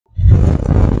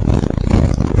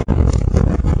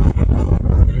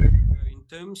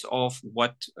terms of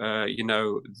what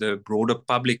the broader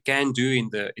public can do in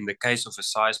the case of a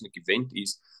seismic event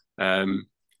is,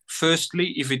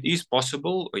 firstly, if it is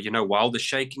possible, while the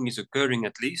shaking is occurring,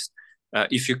 at least,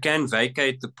 if you can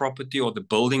vacate the property or the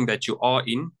building that you are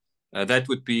in, that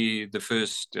would be the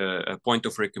first point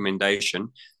of recommendation,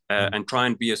 and try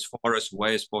and be as far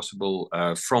away as possible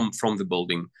from the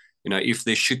building. If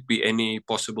there should be any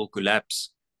possible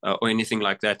collapse or anything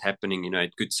like that happening,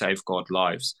 it could safeguard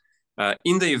lives.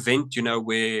 In the event,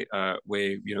 where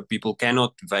people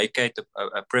cannot vacate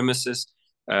a premises,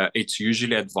 it's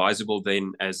usually advisable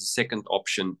then as a second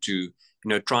option to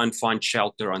try and find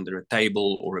shelter under a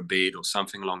table or a bed or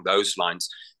something along those lines,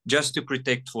 just to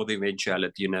protect for the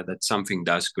eventuality that something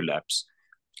does collapse.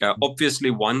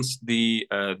 Obviously, once the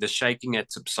shaking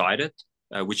had subsided,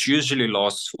 which usually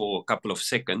lasts for a couple of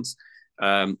seconds,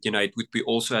 it would be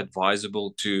also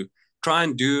advisable to try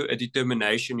and do a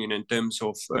determination in terms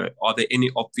of are there any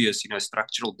obvious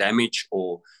structural damage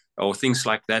or things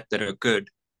like that occurred,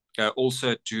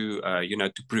 also to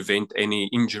prevent any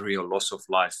injury or loss of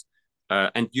life.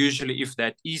 And usually, if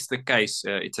that is the case,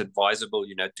 it's advisable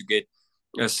to get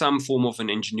some form of an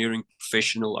engineering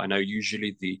professional. I know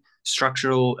usually the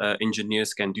structural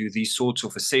engineers can do these sorts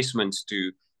of assessments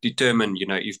to determine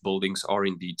if buildings are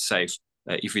indeed safe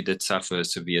if it did suffer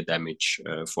severe damage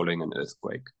following an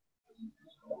earthquake.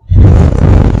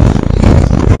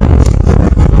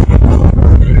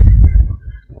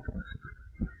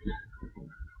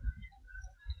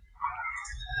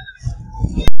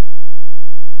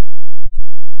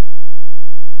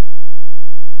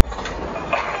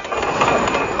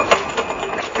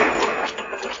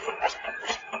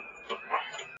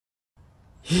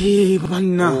 Hey,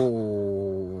 Banna.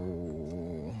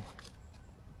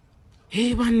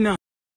 Hey, Banna.